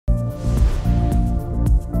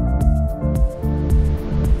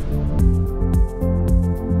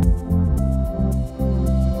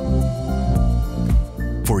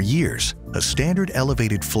A standard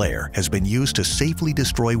elevated flare has been used to safely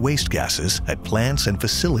destroy waste gases at plants and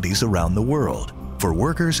facilities around the world. For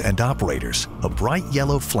workers and operators, a bright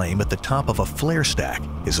yellow flame at the top of a flare stack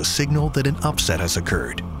is a signal that an upset has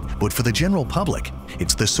occurred. But for the general public,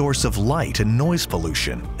 it's the source of light and noise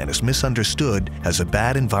pollution and is misunderstood as a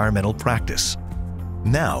bad environmental practice.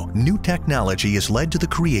 Now, new technology has led to the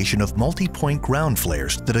creation of multi-point ground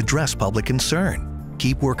flares that address public concern,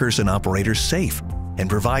 keep workers and operators safe, and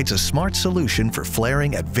provides a smart solution for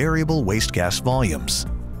flaring at variable waste gas volumes.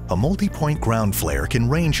 A multi-point ground flare can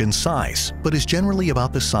range in size, but is generally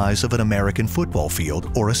about the size of an American football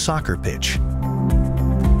field or a soccer pitch.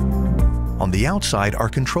 On the outside are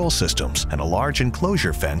control systems and a large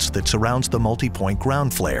enclosure fence that surrounds the multi-point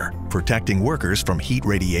ground flare, protecting workers from heat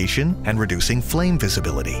radiation and reducing flame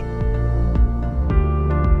visibility.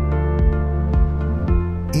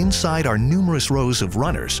 Inside are numerous rows of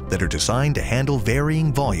runners that are designed to handle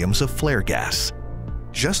varying volumes of flare gas.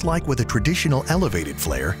 Just like with a traditional elevated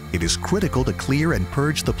flare, it is critical to clear and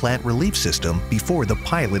purge the plant relief system before the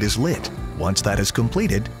pilot is lit. Once that is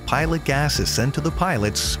completed, pilot gas is sent to the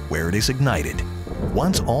pilots where it is ignited.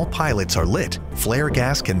 Once all pilots are lit, flare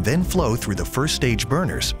gas can then flow through the first stage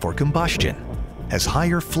burners for combustion. As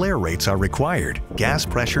higher flare rates are required, gas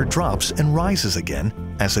pressure drops and rises again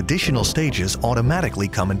as additional stages automatically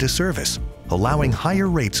come into service, allowing higher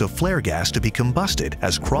rates of flare gas to be combusted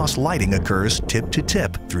as cross-lighting occurs tip to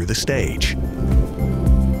tip through the stage.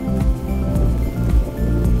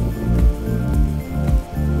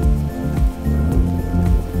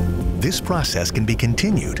 This process can be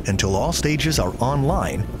continued until all stages are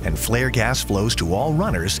online and flare gas flows to all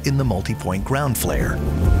runners in the multi-point ground flare.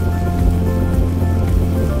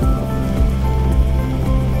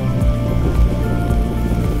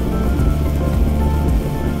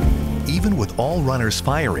 Even with all runners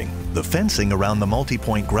firing, the fencing around the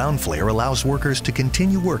multi-point ground flare allows workers to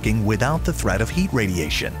continue working without the threat of heat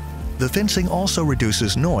radiation. The fencing also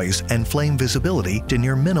reduces noise and flame visibility to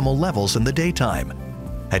near minimal levels in the daytime.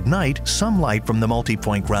 At night, some light from the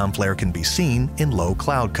multi-point ground flare can be seen in low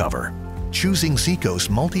cloud cover. Choosing ZEECO's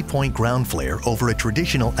multi-point ground flare over a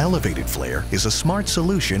traditional elevated flare is a smart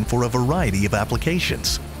solution for a variety of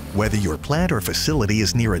applications. Whether your plant or facility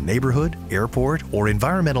is near a neighborhood, airport, or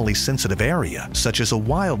environmentally sensitive area, such as a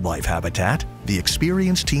wildlife habitat, the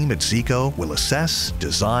experienced team at ZEECO will assess,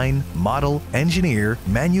 design, model, engineer,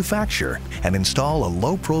 manufacture, and install a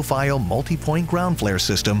low-profile multi-point ground flare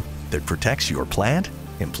system that protects your plant,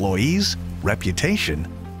 employees, reputation,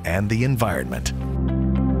 and the environment.